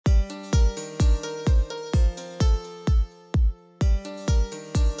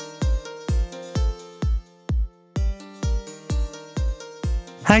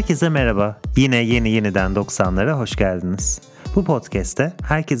Herkese merhaba. Yine yeniden 90'lara hoş geldiniz. Bu podcast'te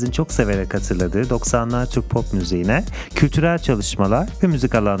herkesin çok severek hatırladığı 90'lar Türk pop müziğine, kültürel çalışmalar ve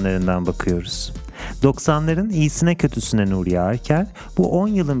müzik alanlarından bakıyoruz. 90'ların iyisine kötüsüne Nuriye Arker, bu 10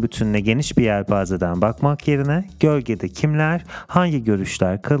 yılın bütününe geniş bir yelpazeden bakmak yerine gölgede kimler, hangi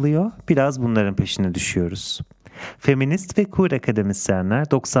görüşler kalıyor, biraz bunların peşine düşüyoruz. Feminist ve queer akademisyenler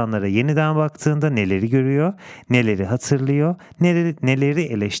 90'lara yeniden baktığında neleri görüyor, neleri hatırlıyor, neleri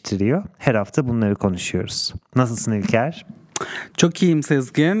eleştiriyor, her hafta bunları konuşuyoruz. Nasılsın İlker? Çok iyiyim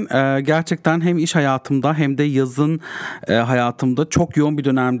Sezgin. Gerçekten hem iş hayatımda hem de yazın hayatımda çok yoğun bir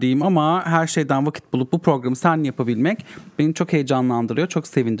dönemdeyim ama her şeyden vakit bulup bu programı seninle yapabilmek beni çok heyecanlandırıyor, çok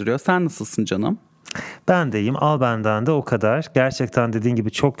sevindiriyor. Sen nasılsın canım? Ben de iyiyim. Al benden de o kadar. Gerçekten dediğin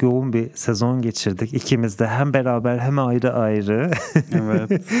gibi çok yoğun bir sezon geçirdik. İkimiz de hem beraber hem ayrı ayrı.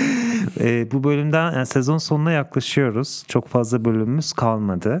 Evet. Bu bölümden yani sezon sonuna yaklaşıyoruz. Çok fazla bölümümüz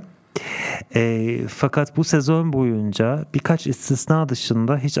kalmadı. Fakat bu sezon boyunca birkaç istisna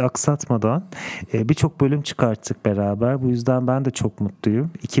dışında hiç aksatmadan birçok bölüm çıkarttık beraber. Bu yüzden ben de çok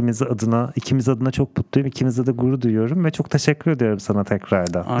mutluyum. İkimiz adına çok mutluyum. İkimize de gurur duyuyorum ve çok teşekkür ediyorum sana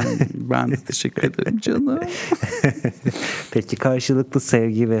tekrardan. Ay, ben de teşekkür ederim canım. Peki karşılıklı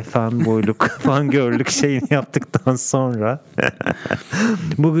sevgi ve fangirlük şeyini yaptıktan sonra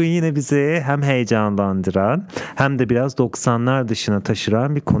bugün yine bizi hem heyecanlandıran hem de biraz 90'lar dışına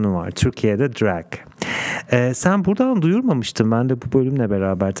taşıran bir konu var. Türkiye'de drag. Sen buradan duyurmamıştın. Ben de bu bölümle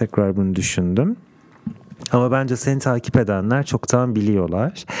beraber tekrar bunu düşündüm. Ama bence seni takip edenler çoktan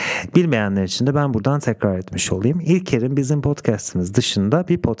biliyorlar. Bilmeyenler için de ben buradan tekrar etmiş olayım. İlker'in bizim podcastimiz dışında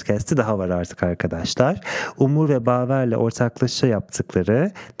bir podcast'i daha var artık arkadaşlar. Umur ve Baver'le ortaklaşa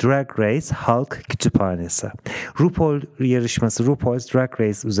yaptıkları Drag Race Halk Kütüphanesi. RuPaul's Drag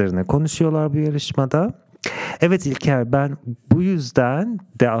Race üzerine konuşuyorlar bu yarışmada. Evet İlker, ben bu yüzden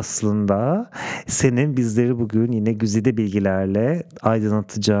de aslında senin bizleri bugün yine güzide bilgilerle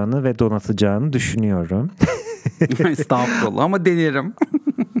aydınlatacağını ve donatacağını düşünüyorum. Estağfurullah ama denerim.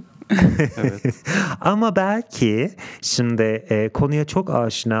 Evet. Ama belki şimdi konuya çok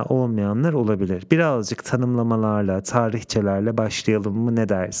aşina olmayanlar olabilir. Birazcık tanımlamalarla, tarihçelerle başlayalım mı, ne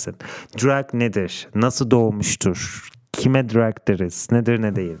dersin? Drag nedir? Nasıl doğmuştur? Kime drag deriz? Nedir,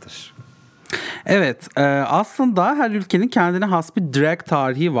 ne değildir? Evet, aslında her ülkenin kendine has bir drag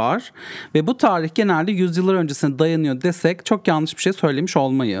tarihi var ve bu tarih genelde yüzyıllar öncesine dayanıyor desek çok yanlış bir şey söylemiş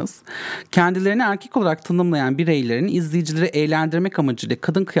olmayız. Kendilerini erkek olarak tanımlayan bireylerin izleyicileri eğlendirmek amacıyla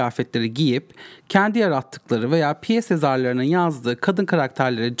kadın kıyafetleri giyip kendi yarattıkları veya piyes yazarlarının yazdığı kadın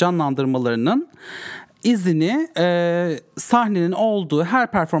karakterleri canlandırmalarının izini sahnenin olduğu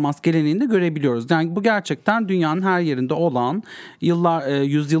her performans geleneğinde görebiliyoruz. Yani bu gerçekten dünyanın her yerinde olan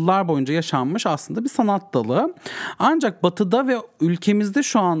yüzyıllar boyunca yaşanmış aslında bir sanat dalı. Ancak Batı'da ve ülkemizde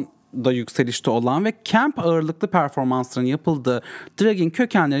şu an da yükselişte olan ve camp ağırlıklı performansların yapıldığı drag'in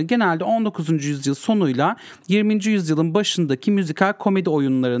kökenleri genelde 19. yüzyıl sonuyla 20. yüzyılın başındaki müzikal komedi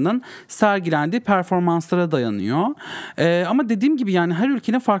oyunlarının sergilendiği performanslara dayanıyor. Ama dediğim gibi yani her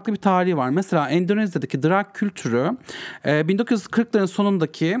ülkenin farklı bir tarihi var. Mesela Endonezya'daki drag kültürü 1940'ların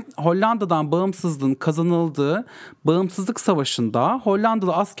sonundaki Hollanda'dan bağımsızlığın kazanıldığı Bağımsızlık Savaşı'nda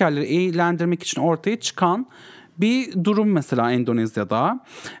Hollandalı askerleri eğlendirmek için ortaya çıkan bir durum mesela Endonezya'da.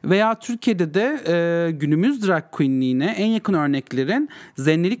 Veya Türkiye'de de günümüz drag queenliğine en yakın örneklerin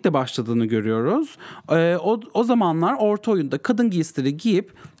zennelikle başladığını görüyoruz. O zamanlar orta oyunda kadın giysileri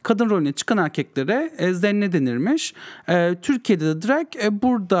giyip kadın rolüne çıkan erkeklere zenne denirmiş. Türkiye'de de drag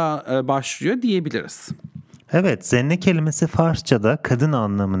burada başlıyor diyebiliriz. Evet, zenne kelimesi Farsça'da kadın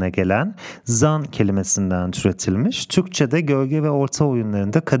anlamına gelen zan kelimesinden türetilmiş. Türkçe'de gölge ve orta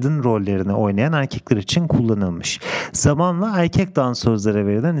oyunlarında kadın rollerini oynayan erkekler için kullanılmış. Zamanla erkek dansözlere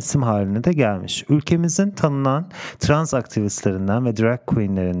verilen isim haline de gelmiş. Ülkemizin tanınan trans aktivistlerinden ve drag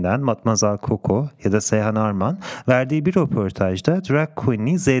queenlerinden Matmazel Coco ya da Seyhan Arman verdiği bir röportajda drag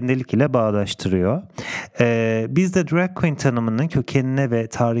queenliği zennelik ile bağdaştırıyor. Biz de drag queen tanımının kökenine ve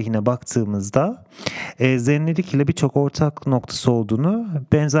tarihine baktığımızda zennelik ile birçok ortak noktası olduğunu,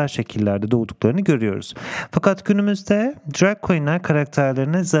 benzer şekillerde doğduklarını görüyoruz. Fakat günümüzde drag queenler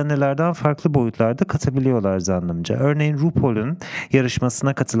karakterlerine zennelerden farklı boyutlarda katabiliyorlar zannımca. Örneğin RuPaul'un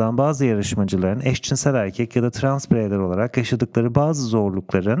yarışmasına katılan bazı yarışmacıların eşcinsel erkek ya da trans bireyler olarak yaşadıkları bazı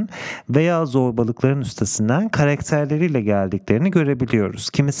zorlukların veya zorbalıkların üstesinden karakterleriyle geldiklerini görebiliyoruz.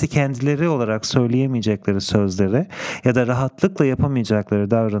 Kimisi kendileri olarak söyleyemeyecekleri sözleri ya da rahatlıkla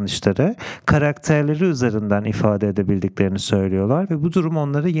yapamayacakları davranışları karakterleri üzerinden üzerinden ifade edebildiklerini söylüyorlar ve bu durum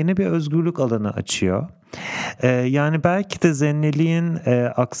onlara yeni bir özgürlük alanı açıyor. Yani belki de zenneliğin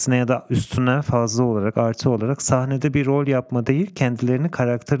aksine ya da üstüne fazla olarak, artı olarak sahnede bir rol yapma değil, kendilerini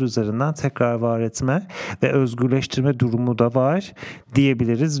karakter üzerinden tekrar var etme ve özgürleştirme durumu da var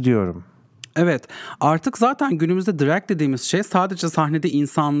diyebiliriz diyorum. Evet, artık zaten günümüzde drag dediğimiz şey sadece sahnede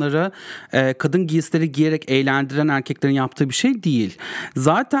insanları kadın giysileri giyerek eğlendiren erkeklerin yaptığı bir şey değil.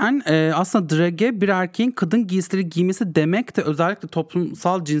 Zaten aslında drag'e bir erkeğin kadın giysileri giymesi demek de özellikle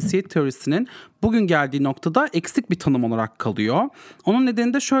toplumsal cinsiyet teorisinin bugün geldiği noktada eksik bir tanım olarak kalıyor. Onun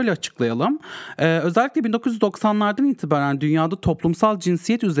nedenini de şöyle açıklayalım. Özellikle 1990'lardan itibaren dünyada toplumsal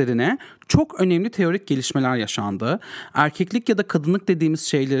cinsiyet üzerine çok önemli teorik gelişmeler yaşandı. Erkeklik ya da kadınlık dediğimiz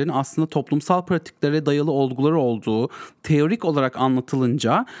şeylerin aslında toplumsal pratiklere dayalı olguları olduğu teorik olarak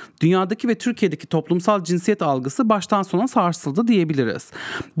anlatılınca dünyadaki ve Türkiye'deki toplumsal cinsiyet algısı baştan sona sarsıldı diyebiliriz.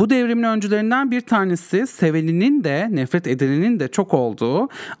 Bu devrimin öncülerinden bir tanesi seveninin de nefret edeninin de çok olduğu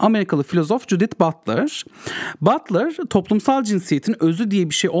Amerikalı filozof Judith Butler. Butler toplumsal cinsiyetin özü diye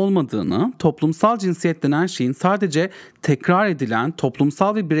bir şey olmadığını, toplumsal cinsiyet denen şeyin sadece tekrar edilen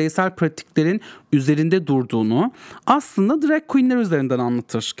toplumsal ve bireysel pratiklerin üzerinde durduğunu aslında drag queenler üzerinden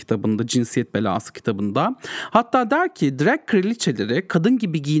anlatır kitabında, Cinsiyet Belası kitabında. Hatta der ki drag kraliçeleri kadın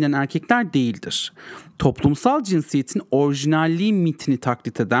gibi giyinen erkekler değildir. Toplumsal cinsiyetin orijinalliği mitini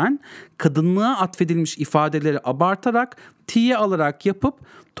taklit eden, kadınlığa atfedilmiş ifadeleri abartarak, tiye alarak yapıp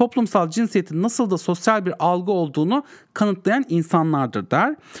toplumsal cinsiyetin nasıl da sosyal bir algı olduğunu kanıtlayan insanlardır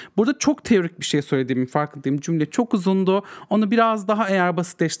der. Burada çok teorik bir şey söylediğimin farkındayım. Cümle çok uzundu. Onu biraz daha eğer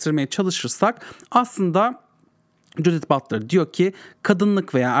basitleştirmeye çalışırsak aslında Judith Butler diyor ki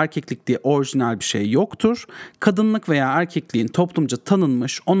kadınlık veya erkeklik diye orijinal bir şey yoktur. Kadınlık veya erkekliğin toplumca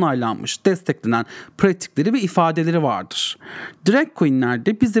tanınmış, onaylanmış, desteklenen pratikleri ve ifadeleri vardır. Drag queenler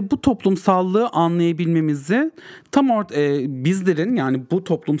de bize bu toplumsallığı anlayabilmemizi bizlerin yani bu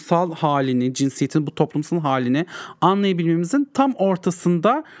toplumsal halini, cinsiyetin bu toplumsal halini anlayabilmemizin tam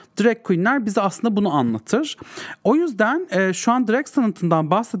ortasında drag queenler bize aslında bunu anlatır. O yüzden şu an drag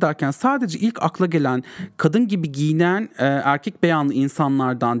sanatından bahsederken sadece ilk akla gelen kadın gibi giyinen erkek beyanlı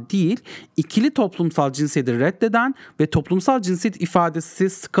insanlardan değil, ikili toplumsal cinsiyeti reddeden ve toplumsal cinsiyet ifadesi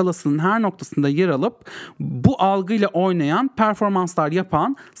skalasının her noktasında yer alıp bu algıyla oynayan, performanslar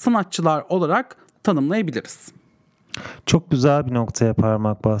yapan sanatçılar olarak tanımlayabiliriz. Çok güzel bir noktaya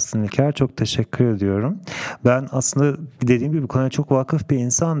parmak bastın İlker. Çok teşekkür ediyorum. Ben aslında dediğim gibi bu konuya çok vakıf bir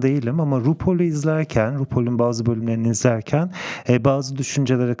insan değilim ama RuPaul'u izlerken, RuPaul'un bazı bölümlerini izlerken bazı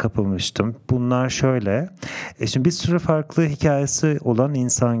düşüncelere kapılmıştım. Bunlar şöyle. Şimdi bir sürü farklı hikayesi olan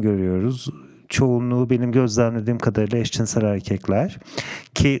insan görüyoruz. Çoğunluğu benim gözlemlediğim kadarıyla eşcinsel erkekler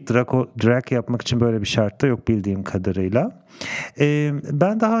ki drag yapmak için böyle bir şart da yok bildiğim kadarıyla.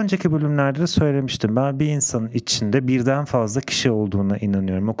 Ben daha önceki bölümlerde de söylemiştim. Ben bir insanın içinde birden fazla kişi olduğuna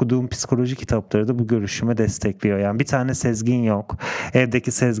inanıyorum. Okuduğum psikoloji kitapları da bu görüşümü destekliyor. Yani bir tane Sezgin yok.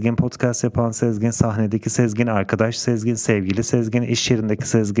 Evdeki Sezgin, podcast yapan Sezgin, sahnedeki Sezgin, arkadaş Sezgin, sevgili Sezgin, iş yerindeki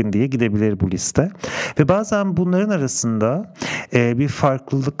Sezgin diye gidebilir bu liste. Ve bazen bunların arasında bir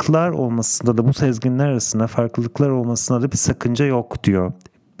farklılıklar olmasında da bu Sezginler arasında farklılıklar olmasında da bir sakınca yok diyor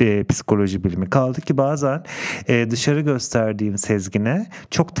psikoloji bilimi. Kaldı ki bazen dışarı gösterdiğim sezgine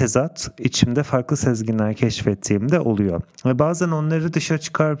çok tezat, içimde farklı sezginler keşfettiğim de oluyor. Ve bazen onları dışarı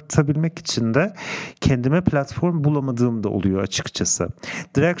çıkartabilmek için de kendime platform bulamadığım da oluyor açıkçası.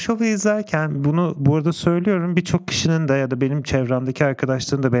 Drag Show'u izlerken bunu bu arada söylüyorum, birçok kişinin de ya da benim çevremdeki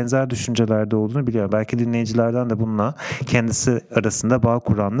arkadaşların da benzer düşüncelerde olduğunu biliyorum. Belki dinleyicilerden de bununla kendisi arasında bağ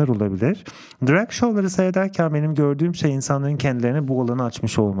kuranlar olabilir. Drag Show'ları seyrederken benim gördüğüm şey insanların kendilerine bu alanı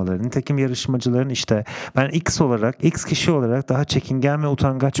açmış olmaları. Nitekim yarışmacıların işte ben X kişi olarak daha çekingen ve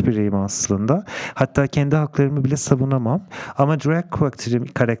utangaç biriyim aslında. Hatta kendi haklarımı bile savunamam. Ama drag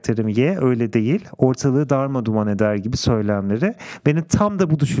karakterim Y öyle değil. Ortalığı darmaduman eder gibi söylemleri benim tam da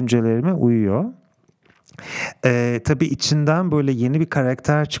bu düşüncelerime uyuyor. Tabii içinden böyle yeni bir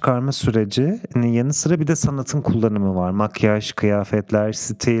karakter çıkarma sürecinin yanı sıra bir de sanatın kullanımı var. Makyaj, kıyafetler,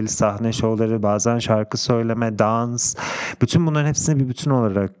 stil, sahne şovları, bazen şarkı söyleme, dans. Bütün bunların hepsini bir bütün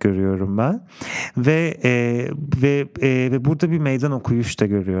olarak görüyorum ben. Ve burada bir meydan okuyuş da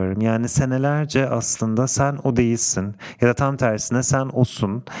görüyorum. Yani senelerce aslında sen o değilsin ya da tam tersine sen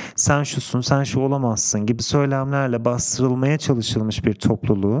osun, sen şusun, sen şu olamazsın gibi söylemlerle bastırılmaya çalışılmış bir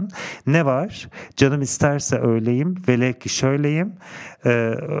topluluğun ne var? Canım isterse öyleyim, velev ki şöyleyim,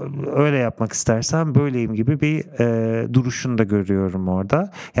 öyle yapmak istersem böyleyim gibi bir duruşunu da görüyorum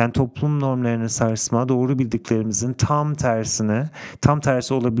orada. Yani toplum normlarını sarsma, doğru bildiklerimizin tam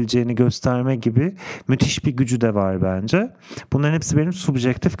tersi olabileceğini gösterme gibi müthiş bir gücü de var bence. Bunların hepsi benim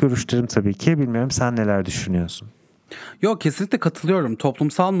subjektif görüşlerim tabii ki. Bilmiyorum, sen neler düşünüyorsun? Yok, kesinlikle katılıyorum.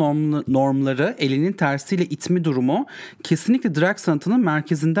 Toplumsal normları elinin tersiyle itme durumu kesinlikle drag sanatının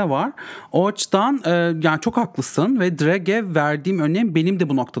merkezinde var. O açıdan yani çok haklısın ve drag'e verdiğim önem benim de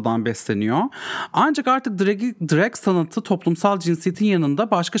bu noktadan besleniyor. Ancak artık drag sanatı toplumsal cinsiyetin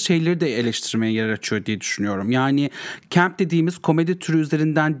yanında başka şeyleri de eleştirmeye yer açıyor diye düşünüyorum. Yani camp dediğimiz komedi türü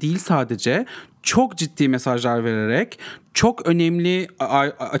üzerinden değil sadece, çok ciddi mesajlar vererek, çok önemli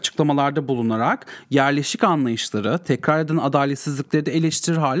açıklamalarda bulunarak yerleşik anlayışları, tekrar eden adaletsizlikleri de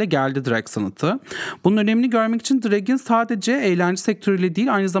eleştirir hale geldi drag sanatı. Bunun önemini görmek için drag'in sadece eğlence sektörüyle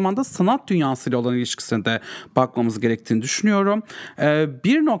değil, aynı zamanda sanat dünyasıyla olan ilişkisine de bakmamız gerektiğini düşünüyorum.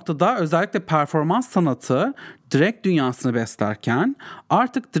 Bir noktada özellikle performans sanatı drag dünyasını beslerken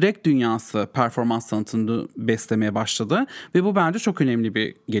artık drag dünyası performans sanatını beslemeye başladı ve bu bence çok önemli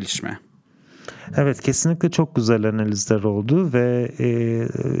bir gelişme. Evet, kesinlikle çok güzel analizler oldu ve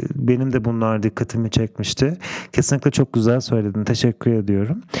benim de bunlar dikkatimi çekmişti. Kesinlikle çok güzel söyledin. Teşekkür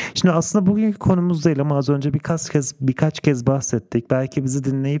ediyorum. Şimdi aslında bugünkü konumuz değil ama az önce birkaç kez bahsettik. Belki bizi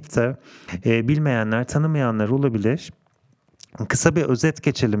dinleyip de bilmeyenler, tanımayanlar olabilir. Kısa bir özet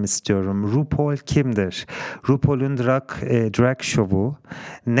geçelim istiyorum. RuPaul kimdir? RuPaul'un drag şovu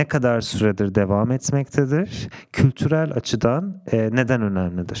ne kadar süredir devam etmektedir? Kültürel açıdan neden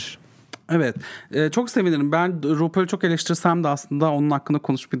önemlidir? Evet, çok sevinirim. Ben RuPaul'u çok eleştirsem de aslında onun hakkında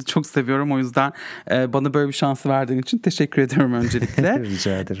konuşmayı da çok seviyorum. O yüzden bana böyle bir şansı verdiğin için teşekkür ediyorum öncelikle.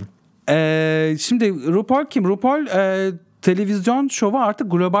 Rica ederim. Şimdi RuPaul kim? RuPaul televizyon şovu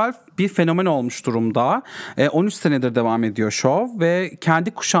artık global bir fenomen olmuş durumda. 13 senedir devam ediyor şov ve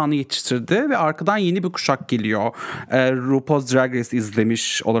kendi kuşağını yetiştirdi ve arkadan yeni bir kuşak geliyor. RuPaul's Drag Race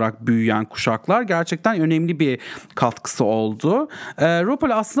izlemiş olarak büyüyen kuşaklar gerçekten önemli bir katkısı oldu.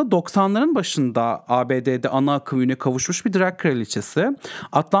 RuPaul aslında 90'ların başında ABD'de ana akım üne kavuşmuş bir drag kraliçesi.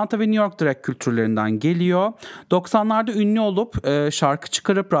 Atlanta ve New York drag kültürlerinden geliyor. 90'larda ünlü olup şarkı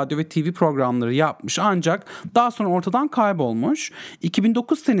çıkarıp radyo ve TV programları yapmış, ancak daha sonra ortadan kaybolmuş.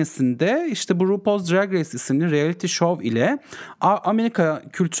 2009 senesinde işte bu RuPaul's Drag Race isimli reality show ile Amerika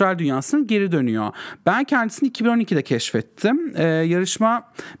kültürel dünyasına geri dönüyor. Ben kendisini 2012'de keşfettim.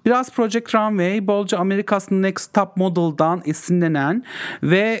 Yarışma biraz Project Runway, bolca America's Next Top Model'dan esinlenen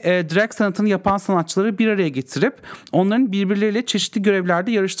ve drag sanatını yapan sanatçıları bir araya getirip onların birbirleriyle çeşitli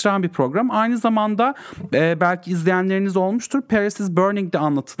görevlerde yarıştıran bir program. Aynı zamanda belki izleyenleriniz olmuştur. Paris is Burning'de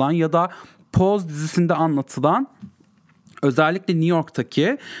anlatılan ya da Pose dizisinde anlatılan, özellikle New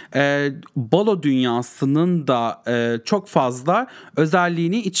York'taki balo dünyasının da çok fazla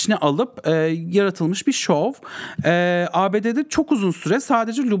özelliğini içine alıp yaratılmış bir şov. ABD'de çok uzun süre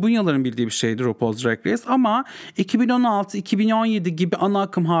sadece Lubunyaların bildiği bir şeydi RuPaul's Drag Race, ama 2016-2017 gibi ana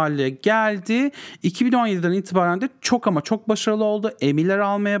akım haline geldi. 2017'den itibaren de çok ama çok başarılı oldu. Emmy'ler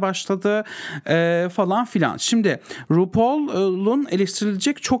almaya başladı falan filan. Şimdi RuPaul'un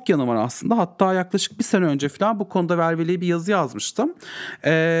eleştirilecek çok yanı var aslında. Hatta yaklaşık bir sene önce falan bu konuda velveleli bir yazı yazmıştım.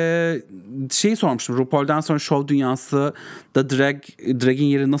 Şeyi sormuştum, RuPaul'dan sonra şov dünyası da drag'in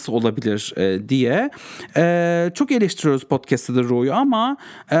yeri nasıl olabilir diye. Çok eleştiriyoruz podcast'te de Ru'yu, ama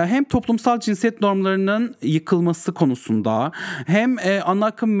hem toplumsal cinsiyet normlarının yıkılması konusunda, hem ana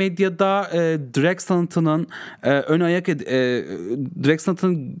akım medyada drag sanatının drag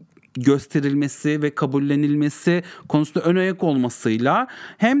sanatının gösterilmesi ve kabullenilmesi konusunda ön ayak olmasıyla,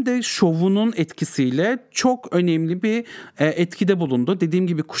 hem de şovunun etkisiyle çok önemli bir etkide bulundu. Dediğim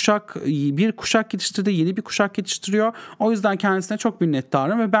gibi bir kuşak yetiştirdi, yeni bir kuşak yetiştiriyor. O yüzden kendisine çok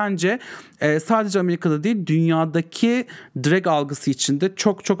minnettarım ve bence sadece Amerika'da değil, dünyadaki drag algısı için de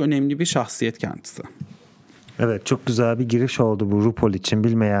çok çok önemli bir şahsiyet kendisi. Evet, çok güzel bir giriş oldu bu RuPaul için,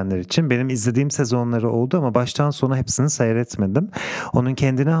 bilmeyenler için. Benim izlediğim sezonları oldu ama baştan sona hepsini seyretmedim. Onun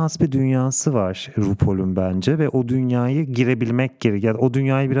kendine has bir dünyası var RuPaul'un bence ve o dünyayı girebilmek gerekiyor. Yani o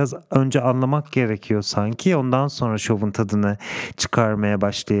dünyayı biraz önce anlamak gerekiyor sanki. Ondan sonra şovun tadını çıkarmaya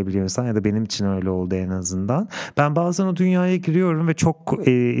başlayabiliyorsan, ya da benim için öyle oldu en azından. Ben bazen o dünyaya giriyorum ve çok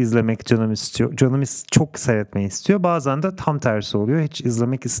izlemek canım istiyor. Çok seyretmeyi istiyor. Bazen de tam tersi oluyor. Hiç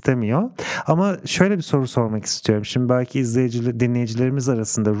izlemek istemiyor. Ama şöyle bir soru sormak istiyorum. Şimdi belki dinleyicilerimiz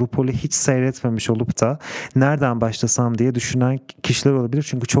arasında RuPaul'u hiç seyretmemiş olup da nereden başlasam diye düşünen kişiler olabilir.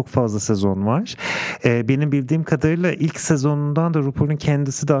 Çünkü çok fazla sezon var. Benim bildiğim kadarıyla ilk sezonundan da RuPaul'un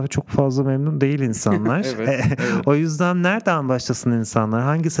kendisi daha çok fazla memnun değil insanlar. Evet, evet. O yüzden nereden başlasın insanlar?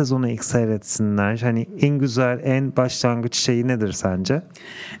 Hangi sezonu ilk seyretsinler? Hani en güzel, en başlangıç şeyi nedir sence?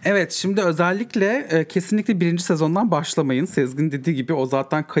 Evet, şimdi özellikle kesinlikle birinci sezondan başlamayın. Sezgin dediği gibi o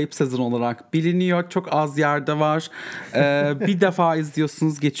zaten kayıp sezon olarak biliniyor. Çok az yerde var. Bir defa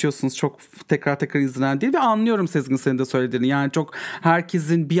izliyorsunuz, geçiyorsunuz. Çok tekrar izlenen değil ve anlıyorum Sezgin senin de söylediğini. Yani çok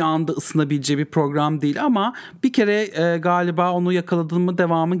herkesin bir anda ısınabileceği bir program değil ama bir kere galiba onu yakaladın mı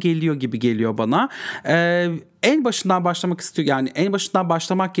devamı geliyor gibi geliyor bana. En başından başlamak istiyor, yani en başından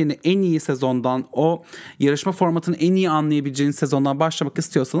başlamak yerine en iyi sezondan, o yarışma formatını en iyi anlayabileceğiniz sezondan başlamak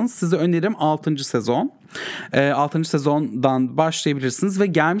istiyorsanız size önerim 6. sezon. 6. sezondan başlayabilirsiniz ve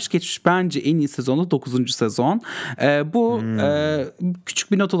gelmiş geçmiş bence en iyi sezonu 9. sezon. Bu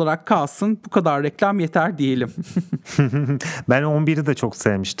küçük bir not olarak kalsın. Bu kadar reklam yeter diyelim. Ben 11'i de çok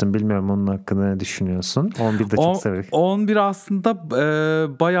sevmiştim. Bilmiyorum onun hakkında ne düşünüyorsun? 11'i de çok severim. 11 aslında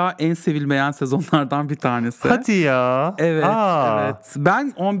bayağı en sevilmeyen sezonlardan bir tanesi. Hadi ya. Evet, evet.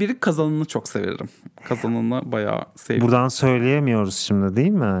 Ben 11'in kazananını çok severim. Kazananını bayağı seviyorum. Buradan söyleyemiyoruz şimdi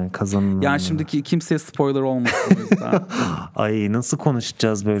değil mi? Kazananını. Yani şimdiki kimseye spoiler olmasın o yüzden. Ay nasıl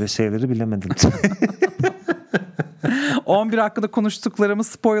konuşacağız böyle şeyleri bilemedim. 11 hakkında konuştuklarımı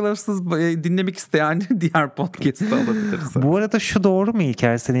spoilersız dinlemek isteyen diğer podcast'ta alabiliriz. Bu arada şu doğru mu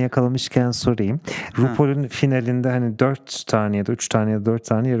İlker, seni yakalamışken sorayım. RuPaul'un finalinde hani 4 tane ya da 3 tane ya da 4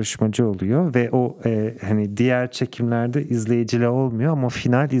 tane yarışmacı oluyor ve o hani diğer çekimlerde izleyicili olmuyor ama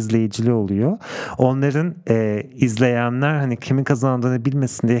final izleyicili oluyor. Onların izleyenler hani kimin kazandığını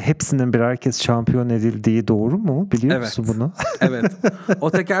bilmesin diye hepsinin birer kez şampiyon edildiği doğru mu? Biliyor musun bunu? Evet.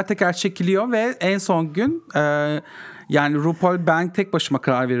 O teker teker çekiliyor ve en son gün yani RuPaul ben tek başıma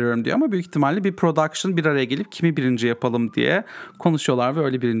karar veriyorum diyor ama büyük ihtimalle bir production bir araya gelip kimi birinci yapalım diye konuşuyorlar ve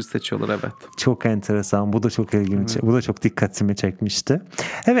öyle birinci seçiyorlar, evet. Çok enteresan. Bu da çok ilginç. Evet. Bu da çok dikkatimi çekmişti.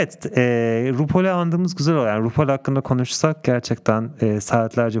 Evet, RuPaul'u andığımız güzel oluyor. Yani RuPaul hakkında konuşsak gerçekten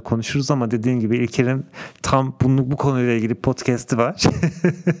saatlerce konuşuruz ama dediğin gibi İlker'in tam bu konuyla ilgili podcast'i var.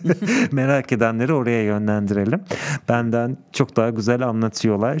 Merak edenleri oraya yönlendirelim. Benden çok daha güzel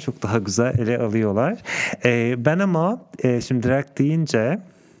anlatıyorlar. Çok daha güzel ele alıyorlar. Ben ama şimdi drag deyince,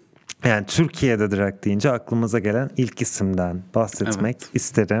 yani Türkiye'de drag deyince aklımıza gelen ilk isimden bahsetmek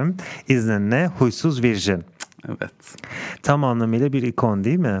isterim. İzninle Huysuz Virjin. Evet. Tam anlamıyla bir ikon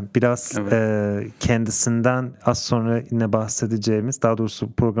değil mi? Biraz kendisinden az sonra yine bahsedeceğimiz, daha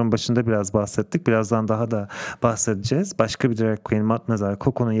doğrusu programın başında biraz bahsettik. Birazdan daha da bahsedeceğiz. Başka bir drag queen, Matmazel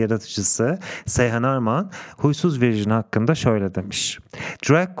Coco'nun yaratıcısı Seyhan Arman, Huysuz Virjin hakkında şöyle demiş.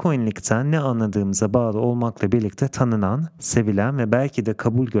 Drag queenlikten ne anladığımıza bağlı olmakla birlikte tanınan, sevilen ve belki de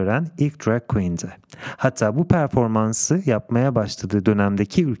kabul gören ilk drag queen'di. Hatta bu performansı yapmaya başladığı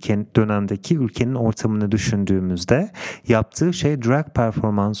dönemdeki ülkenin ortamını düşündüğümüzde yaptığı şey drag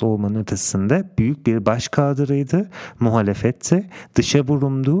performans olmanın ötesinde büyük bir baş kaldırıydı, muhalefetti, dışa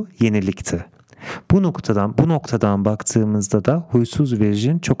vurumdu, yenilikti. Bu noktadan baktığımızda da Huysuz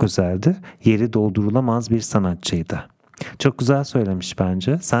Virjin çok özeldi, yeri doldurulamaz bir sanatçıydı. Çok güzel söylemiş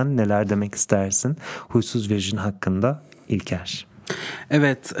bence. Sen neler demek istersin Huysuz Virjin hakkında İlker?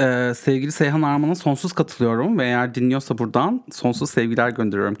 Evet, sevgili Seyhan Arman'a sonsuz katılıyorum ve eğer dinliyorsa buradan sonsuz sevgiler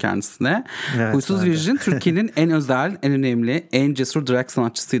gönderiyorum kendisine. Evet, Huysuz Virjin Türkiye'nin en özel, en önemli, en cesur drag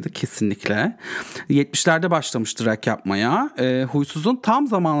sanatçısıydı kesinlikle. 70'lerde başlamış drag yapmaya. Huysuz'un tam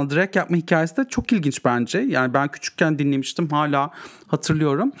zamanlı drag yapma hikayesi de çok ilginç bence. Yani ben küçükken dinlemiştim, hala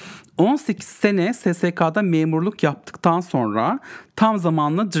hatırlıyorum. 18 sene SSK'da memurluk yaptıktan sonra tam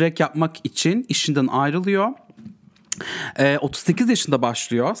zamanlı drag yapmak için işinden ayrılıyor. 38 yaşında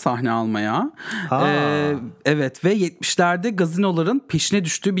başlıyor sahne almaya. Evet ve 70'lerde gazinoların peşine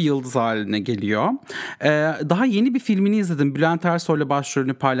düştüğü bir yıldız haline geliyor. Daha yeni bir filmini izledim. Bülent Ersoy'la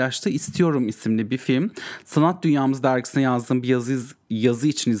başrolünü paylaştı. İstiyorum isimli bir film. Sanat Dünyamız dergisine yazdığım bir yazı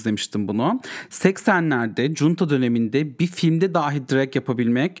için izlemiştim bunu. 80'lerde junta döneminde bir filmde dahi drag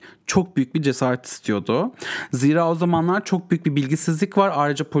yapabilmek çok büyük bir cesaret istiyordu. Zira o zamanlar çok büyük bir bilgisizlik var.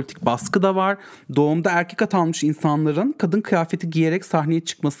 Ayrıca politik baskı da var. Doğumda erkek atanmış insanların kadın kıyafeti giyerek sahneye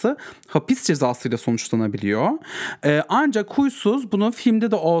çıkması hapis cezasıyla sonuçlanabiliyor. Ancak Huysuz bunu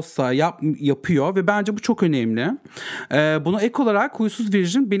filmde de olsa yapıyor ve bence bu çok önemli. Buna ek olarak Huysuz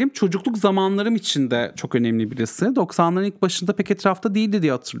Virjin benim çocukluk zamanlarım için de çok önemli birisi. 90'ların ilk başında pek etrafta değildi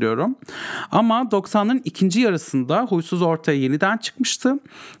diye hatırlıyorum. Ama 90'ların ikinci yarısında Huysuz ortaya yeniden çıkmıştı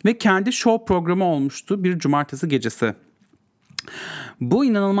ve kendi show programı olmuştu bir cumartesi gecesi. Bu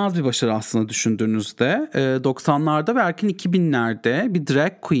inanılmaz bir başarı aslında düşündüğünüzde. 90'larda ve erken 2000'lerde bir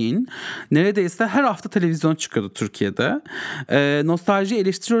drag queen neredeyse her hafta televizyon çıkıyordu Türkiye'de. Nostaljiyi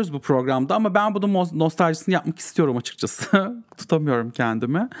eleştiriyoruz bu programda ama ben bunun nostaljisini yapmak istiyorum açıkçası. Tutamıyorum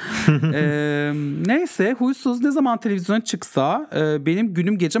kendimi. Neyse, Huysuz ne zaman televizyona çıksa benim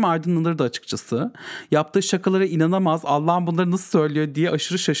günüm gecem aydınlanırdı açıkçası. Yaptığı şakalara inanamaz, Allah'ım bunları nasıl söylüyor diye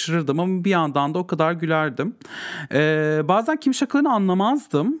aşırı şaşırırdım ama bir yandan da o kadar gülerdim. Bazen kim şakalarını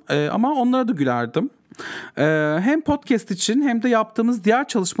anlamazdım ama onlara da gülerdim. Hem podcast için hem de yaptığımız diğer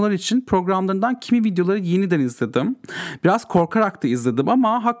çalışmalar için programlarından kimi videoları yeniden izledim. Biraz korkarak da izledim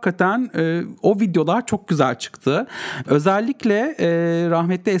ama hakikaten o videolar çok güzel çıktı. Özellikle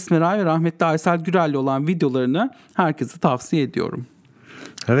rahmetli Esmeray ve rahmetli Aysel Gürel'le olan videolarını herkese tavsiye ediyorum.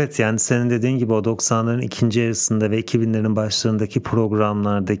 Evet, yani senin dediğin gibi o 90'ların ikinci yarısında ve 2000'lerin başlarındaki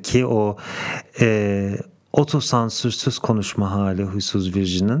programlardaki o otosansürsüz konuşma hali Huysuz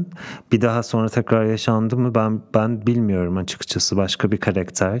Virgin'in bir daha sonra tekrar yaşandı mı ben bilmiyorum açıkçası, başka bir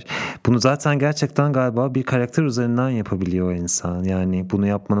karakter. Bunu zaten gerçekten galiba bir karakter üzerinden yapabiliyor o insan. Yani bunu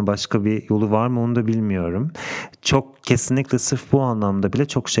yapmanın başka bir yolu var mı onu da bilmiyorum. Çok kesinlikle sırf bu anlamda bile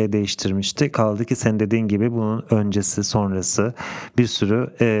çok şey değiştirmişti. Kaldı ki sen dediğin gibi bunun öncesi sonrası bir sürü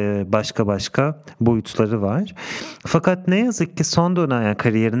başka boyutları var. Fakat ne yazık ki son dönem, yani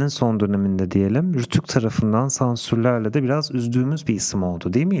kariyerinin son döneminde diyelim, Rütük tarafından sansürlerle de biraz üzdüğümüz bir isim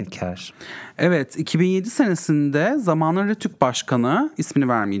oldu değil mi İlker? Evet, 2007 senesinde zamanın Rütük Başkanı, ismini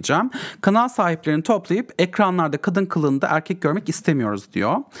vermeyeceğim, kanal sahiplerini toplayıp ekranlarda kadın kılığında erkek görmek istemiyoruz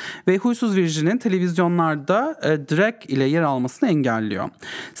diyor. Ve Huysuz Virgin'in televizyonlarda drag ile yer almasını engelliyor.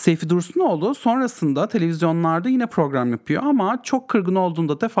 Seyfi Dursunoğlu sonrasında televizyonlarda yine program yapıyor ama çok kırgın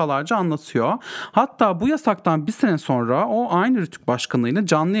olduğunda defalarca anlatıyor. Hatta bu yasaktan bir sene sonra o aynı Rütük Başkanı'yla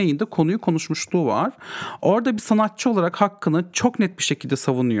canlı yayında konuyu konuşmuşluğu var. Orada bir sanatçı olarak hakkını çok net bir şekilde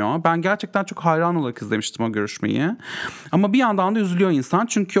savunuyor. Ben gerçekten çok hayran olarak izlemiştim o görüşmeyi. Ama bir yandan da üzülüyor insan.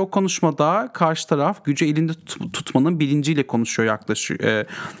 Çünkü o konuşmada karşı taraf gücü elinde tutmanın bilinciyle konuşuyor, yaklaşıyor.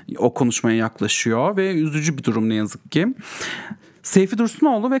 O konuşmaya yaklaşıyor ve üzücü bir durum ne yazık ki. Seyfi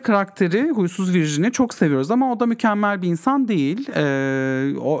Dursunoğlu ve karakteri Huysuz Virgin'i çok seviyoruz ama o da mükemmel bir insan değil.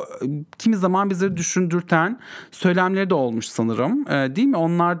 O kimi zaman bizleri düşündürten söylemleri de olmuş sanırım. Değil mi?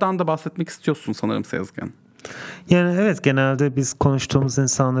 Onlardan da bahsetmek istiyorsun sanırım Sezgin. Yani evet, genelde biz konuştuğumuz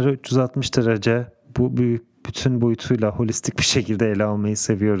insanları 360 derece bu bütün boyutuyla holistik bir şekilde ele almayı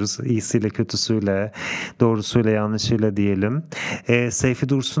seviyoruz. İyisiyle, kötüsüyle, doğrusuyla, yanlışıyla diyelim. Seyfi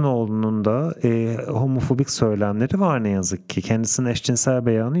Dursunoğlu'nun da homofobik söylemleri var ne yazık ki. Kendisinin eşcinsel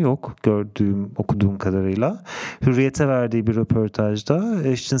beyanı yok okuduğum kadarıyla. Hürriyet'e verdiği bir röportajda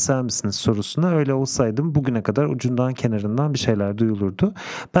eşcinsel misiniz sorusuna öyle olsaydım bugüne kadar ucundan kenarından bir şeyler duyulurdu.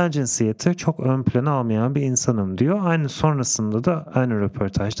 Ben cinsiyeti çok ön plana almayan bir insanım diyor. Aynı sonrasında da aynı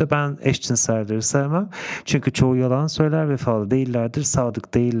röportajda ben eşcinselleri sevmem. Çünkü çoğu yalan söyler, vefalı değillerdir,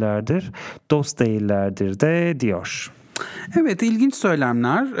 sadık değillerdir, dost değillerdir de diyor. Evet, ilginç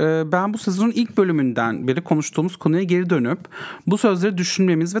söylemler. Ben bu sezonun ilk bölümünden beri konuştuğumuz konuya geri dönüp bu sözleri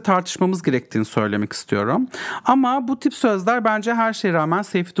düşünmemiz ve tartışmamız gerektiğini söylemek istiyorum. Ama bu tip sözler bence her şeye rağmen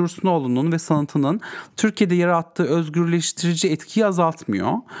Seyfi Dursunoğlu'nun ve sanatının Türkiye'de yarattığı özgürleştirici etkiyi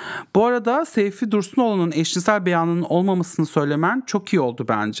azaltmıyor. Bu arada Seyfi Dursunoğlu'nun eşcinsel beyanının olmamasını söylemen çok iyi oldu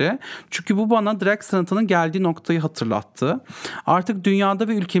bence. Çünkü bu bana drag sanatının geldiği noktayı hatırlattı. Artık dünyada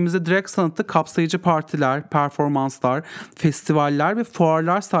ve ülkemizde drag sanatı kapsayıcı partiler, performanslar, festivaller ve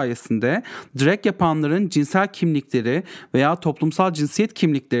fuarlar sayesinde drag yapanların cinsel kimlikleri veya toplumsal cinsiyet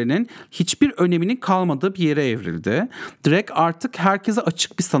kimliklerinin hiçbir öneminin kalmadığı bir yere evrildi. Drag artık herkese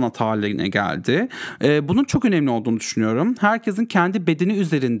açık bir sanat haline geldi. Bunun çok önemli olduğunu düşünüyorum. Herkesin kendi bedeni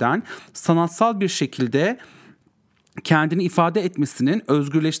üzerinden sanatsal bir şekilde kendini ifade etmesinin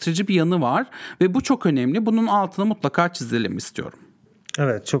özgürleştirici bir yanı var ve bu çok önemli. Bunun altına mutlaka çizelim istiyorum.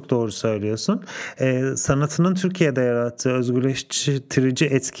 Evet, çok doğru söylüyorsun. Sanatının Türkiye'de yarattığı özgürleştirici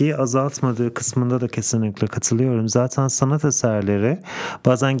etkiyi azaltmadığı kısmında da kesinlikle katılıyorum. Zaten sanat eserleri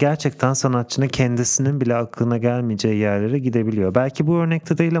bazen gerçekten sanatçının kendisinin bile aklına gelmeyeceği yerlere gidebiliyor. Belki bu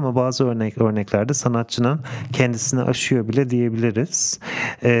örnekte değil ama bazı örneklerde sanatçının kendisini aşıyor bile diyebiliriz.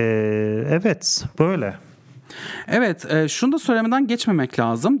 Evet, böyle. Evet, şunu da söylemeden geçmemek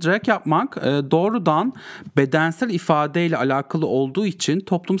lazım. Drag yapmak doğrudan bedensel ifadeyle alakalı olduğu için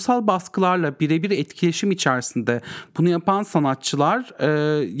toplumsal baskılarla birebir etkileşim içerisinde bunu yapan sanatçılar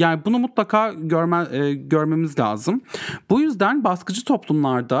yani bunu mutlaka görmemiz lazım. Bu yüzden baskıcı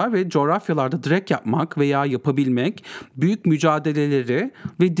toplumlarda ve coğrafyalarda drag yapmak veya yapabilmek büyük mücadeleleri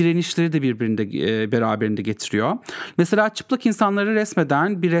ve direnişleri de beraberinde getiriyor. Mesela çıplak insanları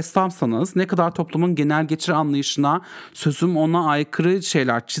resmeden bir ressamsanız ne kadar toplumun genel geçer anlayışına, sözüm ona aykırı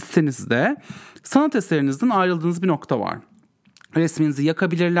şeyler çizseniz de sanat eserinizden ayrıldığınız bir nokta var. Resminizi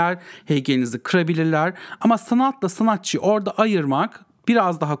yakabilirler, heykelinizi kırabilirler ama sanatla sanatçıyı orada ayırmak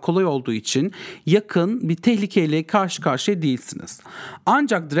biraz daha kolay olduğu için yakın bir tehlikeyle karşı karşıya değilsiniz.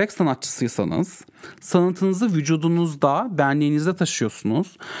 Ancak direkt sanatçısıysanız sanatınızı vücudunuzda, benliğinizde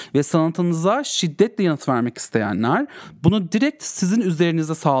taşıyorsunuz ve sanatınıza şiddetle yanıt vermek isteyenler bunu direkt sizin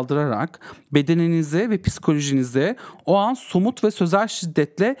üzerinize saldırarak bedeninize ve psikolojinize o an somut ve sözel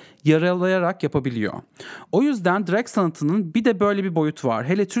şiddetle yaralayarak yapabiliyor. O yüzden direkt sanatının bir de böyle bir boyut var.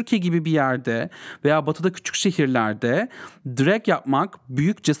 Hele Türkiye gibi bir yerde veya batıda küçük şehirlerde direkt yapmak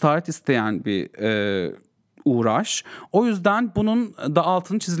büyük cesaret isteyen bir uğraş. O yüzden bunun da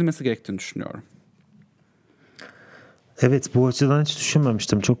altının çizilmesi gerektiğini düşünüyorum. Evet, bu açıdan hiç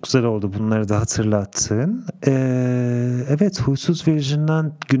düşünmemiştim. Çok güzel oldu bunları da hatırlattın. Evet, Huysuz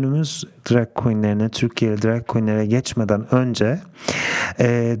Virgin'den günümüz drag queenlerine, Türkiye'li drag queenlere geçmeden önce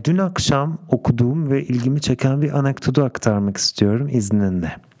dün akşam okuduğum ve ilgimi çeken bir anekdotu aktarmak istiyorum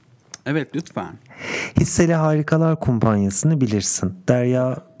izninle. Evet, lütfen. Hisseli Harikalar Kumpanyası'nı bilirsin.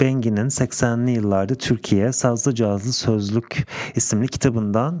 Derya Bengi'nin 80'li yıllarda Türkiye Sazlı Cazlı Sözlük isimli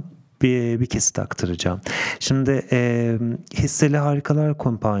kitabından bir kesit aktaracağım. Şimdi Hisseli Harikalar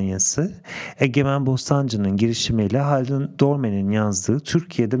Kumpanyası Egemen Bostancı'nın girişimiyle Haldun Dormen'in yazdığı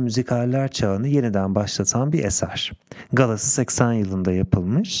Türkiye'de müzikaller çağını yeniden başlatan bir eser. Galası 80 yılında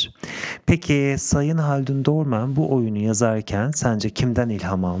yapılmış. Peki Sayın Haldun Dormen bu oyunu yazarken sence kimden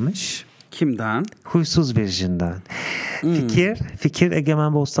ilham almış? Kimden? Huysuz Virgin'den. Fikir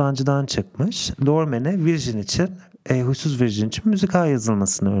Egemen Bostancı'dan çıkmış. Dormen'e Virgin için Huysuz Virgin için müzikal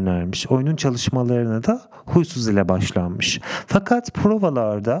yazılmasını önermiş. Oyunun çalışmalarına da Huysuz ile başlanmış. Fakat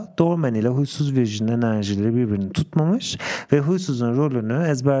provalarda Dormen ile Huysuz Virgin'in enerjileri birbirini tutmamış ve Huysuz'un rolünü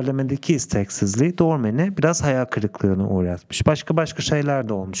ezberlemedeki isteksizliği Dormen'i biraz hayal kırıklığına uğratmış. Başka şeyler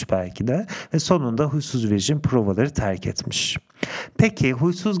de olmuş belki de ve sonunda Huysuz Virgin provaları terk etmiş. Peki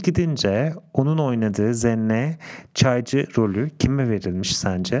Huysuz gidince onun oynadığı Zenne Çaycı rolü kime verilmiş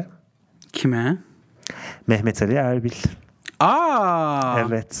sence? Kime? Mehmet Ali Erbil. Aa!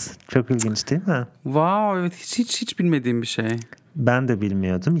 Evet. Çok ilginç değil mi? Wow, evet hiç bilmediğim bir şey. Ben de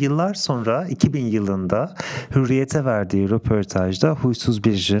bilmiyordum. Yıllar sonra 2000 yılında Hürriyet'e verdiği röportajda Huysuz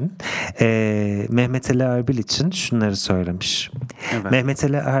Virgin Mehmet Ali Erbil için şunları söylemiş. Evet. Mehmet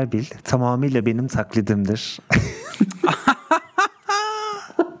Ali Erbil tamamıyla benim taklidimdir.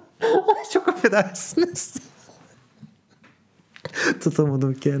 Çok affedersiniz.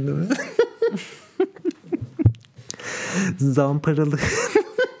 Tutamadım kendimi.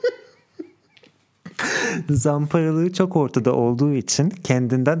 Zamparalığı çok ortada olduğu için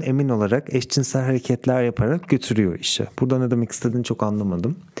kendinden emin olarak eşcinsel hareketler yaparak götürüyor işi. Burada ne demek istediğini çok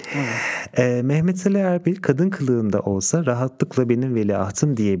anlamadım. Mehmet Ali Erbil kadın kılığında olsa rahatlıkla benim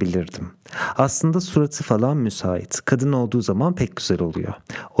veliahtım diyebilirdim. Aslında suratı falan müsait. Kadın olduğu zaman pek güzel oluyor.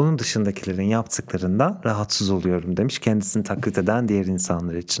 Onun dışındakilerin yaptıklarından rahatsız oluyorum demiş kendisini taklit eden diğer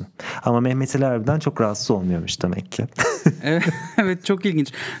insanlar için. Ama Mehmet Ali Erbil'den çok rahatsız olmuyormuş demek ki. Evet, çok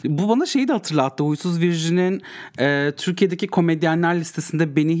ilginç. Bu bana şeyi de hatırlattı. Huysuz Virgin'in Türkiye'deki komedyenler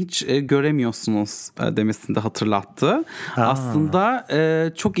listesinde beni hiç göremiyorsunuz demesini de hatırlattı. Aslında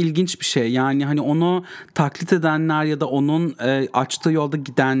çok ilginç bir şey. Yani hani onu taklit edenler ya da onun açtığı yolda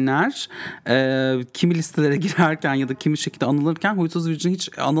gidenler kimi listelere girerken ya da kimi şekilde anılırken Huysuz Virgin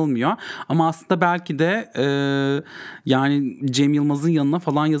hiç anılmıyor. Ama aslında belki de yani Cem Yılmaz'ın yanına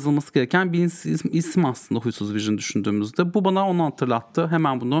falan yazılması gereken bir isim aslında Huysuz Virgin düşündüğümüzde. Bu bana onu hatırlattı.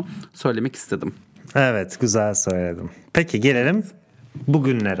 Hemen bunu söylemek istedim. Evet, güzel söyledim. Peki gelelim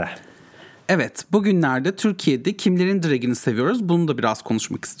bugünlere. Evet, bugünlerde Türkiye'de kimlerin dragini seviyoruz? Bunu da biraz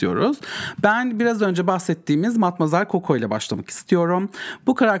konuşmak istiyoruz. Ben biraz önce bahsettiğimiz Matmazel Coco ile başlamak istiyorum.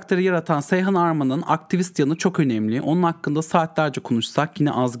 Bu karakteri yaratan Seyhan Arman'ın aktivist yanı çok önemli. Onun hakkında saatlerce konuşsak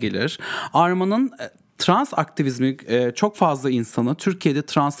yine az gelir. Arman'ın trans aktivizmi çok fazla insanı Türkiye'de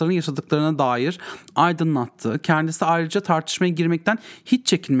transların yaşadıklarına dair aydınlattı. Kendisi ayrıca tartışmaya girmekten hiç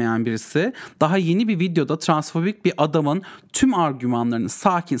çekinmeyen birisi. Daha yeni bir videoda transfobik bir adamın tüm argümanlarını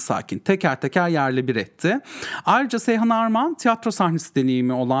sakin teker teker yerle bir etti. Ayrıca Seyhan Arman tiyatro sahnesi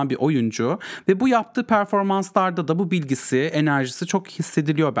deneyimi olan bir oyuncu ve bu yaptığı performanslarda da bu bilgisi, enerjisi çok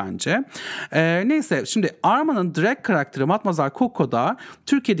hissediliyor bence. Neyse şimdi Arman'ın drag karakteri Matmazel Coco da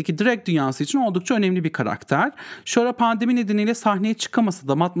Türkiye'deki drag dünyası için oldukça önemli bir karakter. Şu ara pandemi nedeniyle sahneye çıkamasa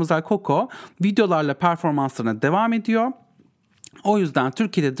da Matmazel Coco videolarla performanslarına devam ediyor. O yüzden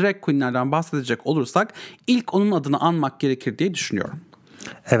Türkiye'de drag queenlerden bahsedecek olursak ilk onun adını anmak gerekir diye düşünüyorum.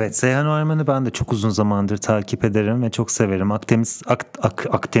 Evet, Seyhan Orman'ı ben de çok uzun zamandır takip ederim ve çok severim.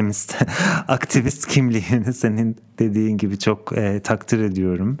 Aktivist kimliğini senin dediğin gibi çok takdir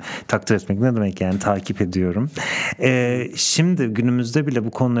ediyorum. Takdir etmek ne demek yani, takip ediyorum. Şimdi günümüzde bile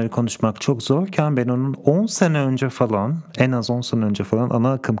bu konuları konuşmak çok zorken ben onun 10 sene önce falan, en az 10 sene önce falan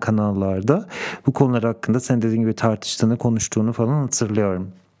ana akım kanallarda bu konular hakkında senin dediğin gibi tartıştığını, konuştuğunu falan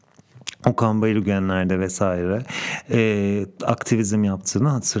hatırlıyorum. Okan Bayülgenler'de vesaire aktivizm yaptığını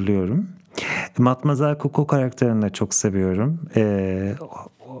hatırlıyorum. Matmazel Coco karakterini de çok seviyorum.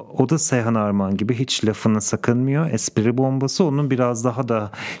 O da Seyhan Arman gibi hiç lafını sakınmıyor. Espri bombası onun biraz daha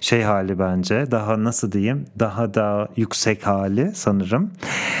da şey hali bence. Daha nasıl diyeyim? Daha da yüksek hali sanırım.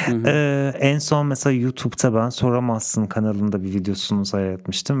 En son mesela YouTube'da ben Soramazsın kanalında bir videosunu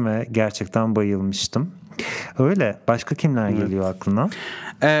seyretmiştim ve gerçekten bayılmıştım. Öyle. Başka kimler geliyor aklına?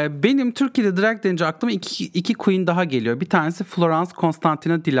 Benim Türkiye'de drag denince aklıma iki queen daha geliyor. Bir tanesi Florence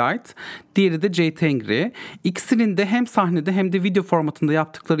Constantina Delight, diğeri de Jay Tengri. İkisinin de hem sahnede hem de video formatında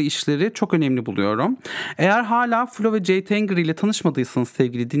yaptıkları işleri çok önemli buluyorum. Eğer hala Flo ve Jay Tengri ile tanışmadıysanız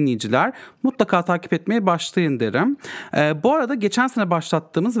sevgili dinleyiciler, mutlaka takip etmeye başlayın derim. Bu arada geçen sene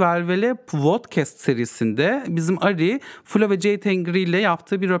başlattığımız Velvele Podcast serisinde bizim Ari, Flo ve Jay Tengri ile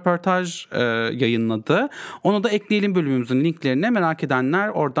yaptığı bir röportaj yayınladı. Onu da ekleyelim bölümümüzün linklerine, merak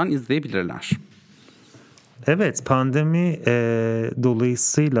edenler oradan izleyebilirler. Evet, pandemi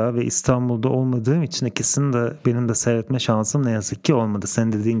dolayısıyla ve İstanbul'da olmadığım için ikisini de benim de seyretme şansım ne yazık ki olmadı.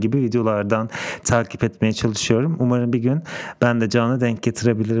 Sen dediğin gibi videolardan takip etmeye çalışıyorum. Umarım bir gün ben de canlı denk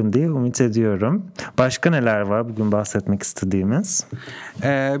getirebilirim diye umut ediyorum. Başka neler var bugün bahsetmek istediğimiz?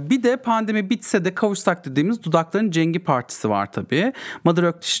 Bir de pandemi bitse de kavuşsak dediğimiz Dudakların Cengi Partisi var tabii. Mother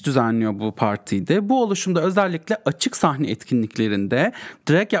Öktiş düzenliyor bu partiyi de. Bu oluşumda özellikle açık sahne etkinliklerinde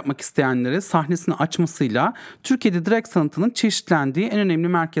drag yapmak isteyenlere sahnesini açmasıyla Türkiye'de drag sanatının çeşitlendiği en önemli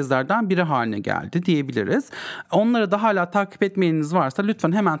merkezlerden biri haline geldi diyebiliriz. Onları da hala takip etmeyeniniz varsa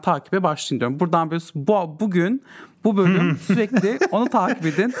lütfen hemen takibe başlayın diyorum. Buradan böyle bu bölüm sürekli onu takip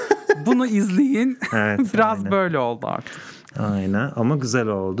edin. Bunu izleyin. Evet, Biraz aynen. böyle oldu artık. Aynen ama güzel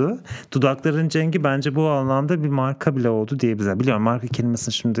oldu. Dudakların Cengi bence bu anlamda bir marka bile oldu diyebiliriz. Biliyorum marka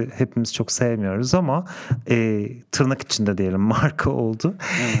kelimesini şimdi hepimiz çok sevmiyoruz ama tırnak içinde diyelim marka oldu.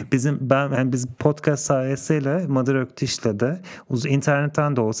 Evet. Biz podcast sayesiyle Mother Öktiş'le de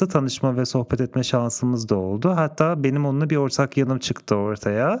internetten de olsa tanışma ve sohbet etme şansımız da oldu. Hatta benim onunla bir ortak yanım çıktı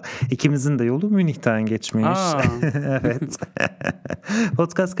ortaya. İkimizin de yolu Münih'ten geçmiş. Evet.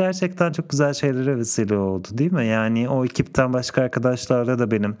 Podcast gerçekten çok güzel şeylere vesile oldu değil mi? Yani o ekipten başka arkadaşlarla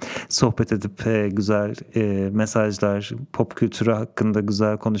da benim sohbet edip güzel mesajlar, pop kültürü hakkında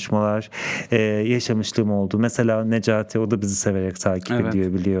güzel konuşmalar yaşamışlığım oldu. Mesela Necati, o da bizi severek takip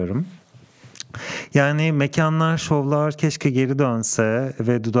ediyor biliyorum. Yani mekanlar, şovlar keşke geri dönse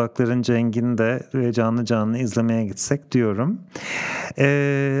ve Dudakların Cengi'ni de canlı canlı izlemeye gitsek diyorum.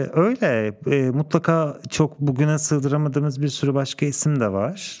 Öyle mutlaka çok bugüne sığdıramadığımız bir sürü başka isim de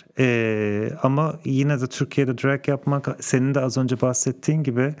var. Ama yine de Türkiye'de drag yapmak senin de az önce bahsettiğin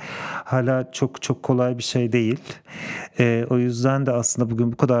gibi hala çok çok kolay bir şey değil. O yüzden de aslında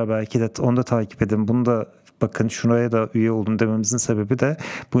bugün bu kadar belki de onu da takip edin. Bunu da bakın şuraya da üye olun dememizin sebebi de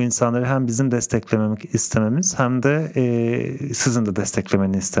bu insanları hem bizim desteklemek istememiz hem de sizin de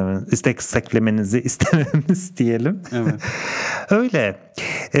desteklemenizi istememiz diyelim. Evet. Öyle.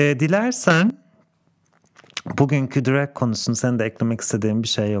 Dilersen bugünkü drag konusunu sen de eklemek istediğin bir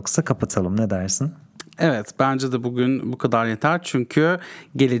şey yoksa kapatalım. Ne dersin? Evet, bence de bugün bu kadar yeter çünkü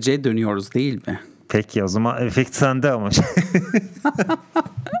geleceğe dönüyoruz değil mi? Peki o zaman efekt sende ama.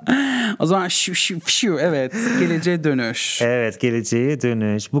 O zaman evet, geleceğe dönüş. Evet, geleceğe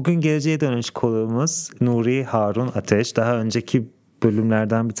dönüş. Bugün geleceğe dönüş konuğumuz Nuri Harun Ateş. Daha önceki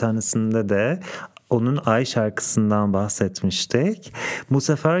bölümlerden bir tanesinde de onun Ay şarkısından bahsetmiştik. Bu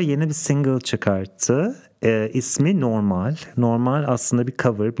sefer yeni bir single çıkarttı. İsmi Normal. Normal aslında bir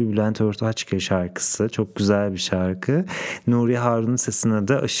cover, bir Bülent Ortaçgil şarkısı. Çok güzel bir şarkı. Nuri Harun'un sesine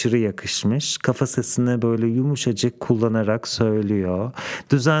de aşırı yakışmış. Kafa sesini böyle yumuşacık kullanarak söylüyor.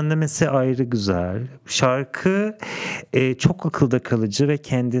 Düzenlemesi ayrı güzel. Şarkı çok akılda kalıcı ve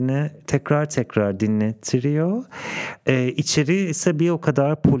kendini tekrar tekrar dinlettiriyor. İçeriği ise bir o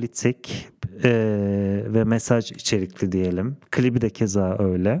kadar politik ve mesaj içerikli diyelim. Klibi de keza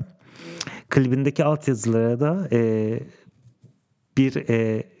öyle. Klibindeki altyazılara da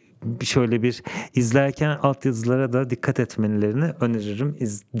şöyle bir izlerken altyazılara da dikkat etmelerini öneririm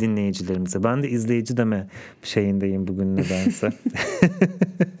dinleyicilerimize. Ben de izleyici deme şeyindeyim bugün nedense.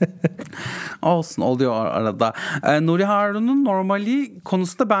 Olsun, oluyor arada. Nuri Harun'un normali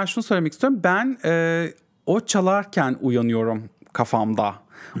konusunda ben şunu söylemek istiyorum. Ben o çalarken uyanıyorum kafamda.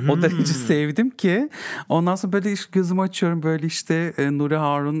 O derece sevdim ki ondan sonra böyle işte gözümü açıyorum, böyle işte Nuri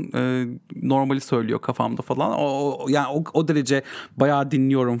Harun normali söylüyor kafamda falan. Yani o derece bayağı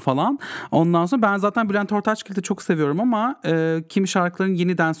dinliyorum falan. Ondan sonra ben zaten Bülent Ortaçgil'i de çok seviyorum ama kimi şarkıların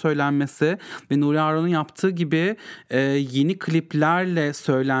yeniden söylenmesi ve Nuri Harun'un yaptığı gibi yeni kliplerle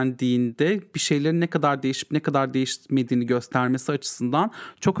söylendiğinde bir şeylerin ne kadar değişip ne kadar değişmediğini göstermesi açısından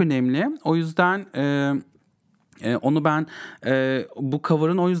çok önemli. O yüzden onu ben bu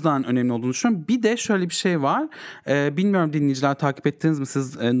cover'ın o yüzden önemli olduğunu düşünüyorum. Bir de şöyle bir şey var. Bilmiyorum dinleyiciler, takip ettiniz mi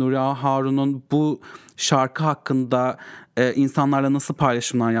siz Nuri Harun'un bu şarkı hakkında insanlarla nasıl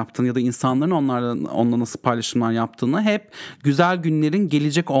paylaşımlar yaptığını ya da insanların onunla nasıl paylaşımlar yaptığını, hep güzel günlerin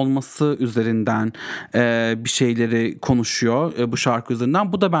gelecek olması üzerinden bir şeyleri konuşuyor bu şarkı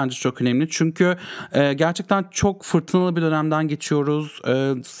üzerinden. Bu da bence çok önemli çünkü gerçekten çok fırtınalı bir dönemden geçiyoruz.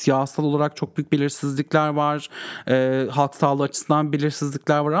 Siyasal olarak çok büyük belirsizlikler var. Halk sağlığı açısından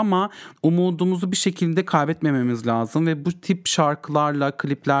belirsizlikler var ama umudumuzu bir şekilde kaybetmememiz lazım ve bu tip şarkılarla,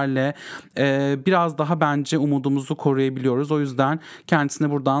 kliplerle biraz daha bence umudumuzu koruyabiliyoruz. O yüzden kendisine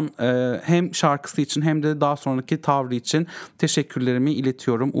buradan hem şarkısı için hem de daha sonraki tavrı için teşekkürlerimi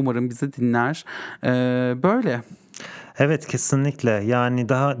iletiyorum. Umarım bizi dinler. Böyle. Evet, kesinlikle. Yani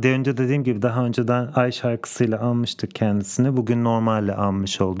daha önce dediğim gibi daha önceden Ay şarkısıyla anmıştık kendisini. Bugün normalle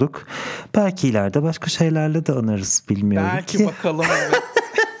anmış olduk. Belki ileride başka şeylerle de anarız, bilmiyorum Belki ki. bakalım, evet.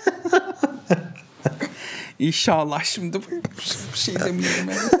 İnşallah, şimdi bir şey demeyelim.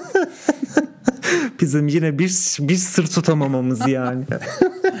 Evet. Bizim yine bir sır tutamamamız yani.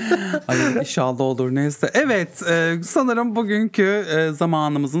 Ay, inşallah olur, neyse. Evet, sanırım bugünkü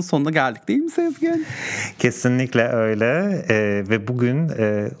zamanımızın sonuna geldik, değil mi Sezgin? Kesinlikle öyle ve bugün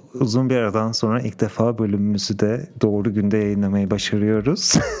uzun bir aradan sonra ilk defa bölümümüzü de doğru günde yayınlamayı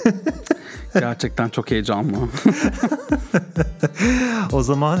başarıyoruz. Gerçekten çok heyecanlı. O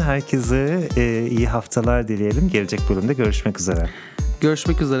zaman herkese iyi haftalar dileyelim. Gelecek bölümde görüşmek üzere.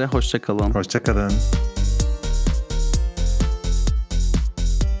 Görüşmek üzere, hoşça kalın. Hoşça kalın.